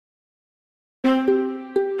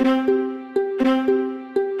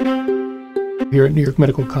Here at New York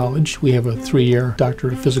Medical College, we have a 3-year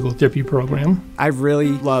Doctorate of Physical Therapy program. I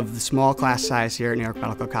really love the small class size here at New York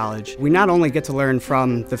Medical College. We not only get to learn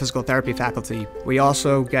from the physical therapy faculty, we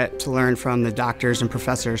also get to learn from the doctors and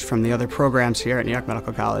professors from the other programs here at New York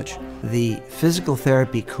Medical College. The physical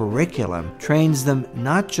therapy curriculum trains them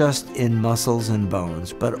not just in muscles and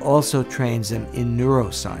bones, but also trains them in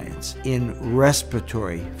neuroscience, in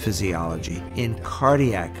respiratory physiology, in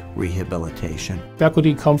cardiac rehabilitation.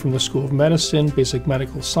 Faculty come from the School of Medicine, Basic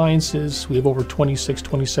Medical Sciences. We have over 26,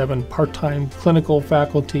 27 part-time clinical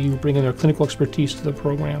faculty who bring in their clinical expertise to the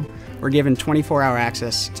program. We're given 24-hour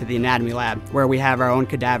access to the anatomy lab, where we have our own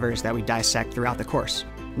cadavers that we dissect throughout the course.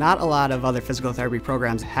 Not a lot of other physical therapy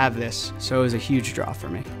programs have this, so it was a huge draw for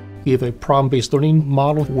me. We have a problem-based learning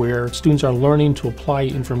model where students are learning to apply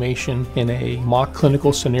information in a mock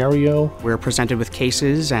clinical scenario. We're presented with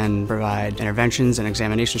cases and provide interventions and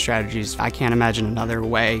examination strategies. I can't imagine another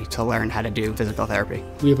way to learn how to do physical therapy.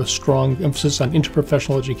 We have a strong emphasis on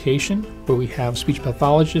interprofessional education, where we have speech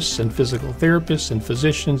pathologists and physical therapists and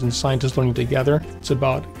physicians and scientists learning together. It's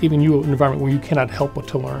about giving you an environment where you cannot help but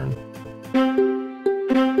to learn.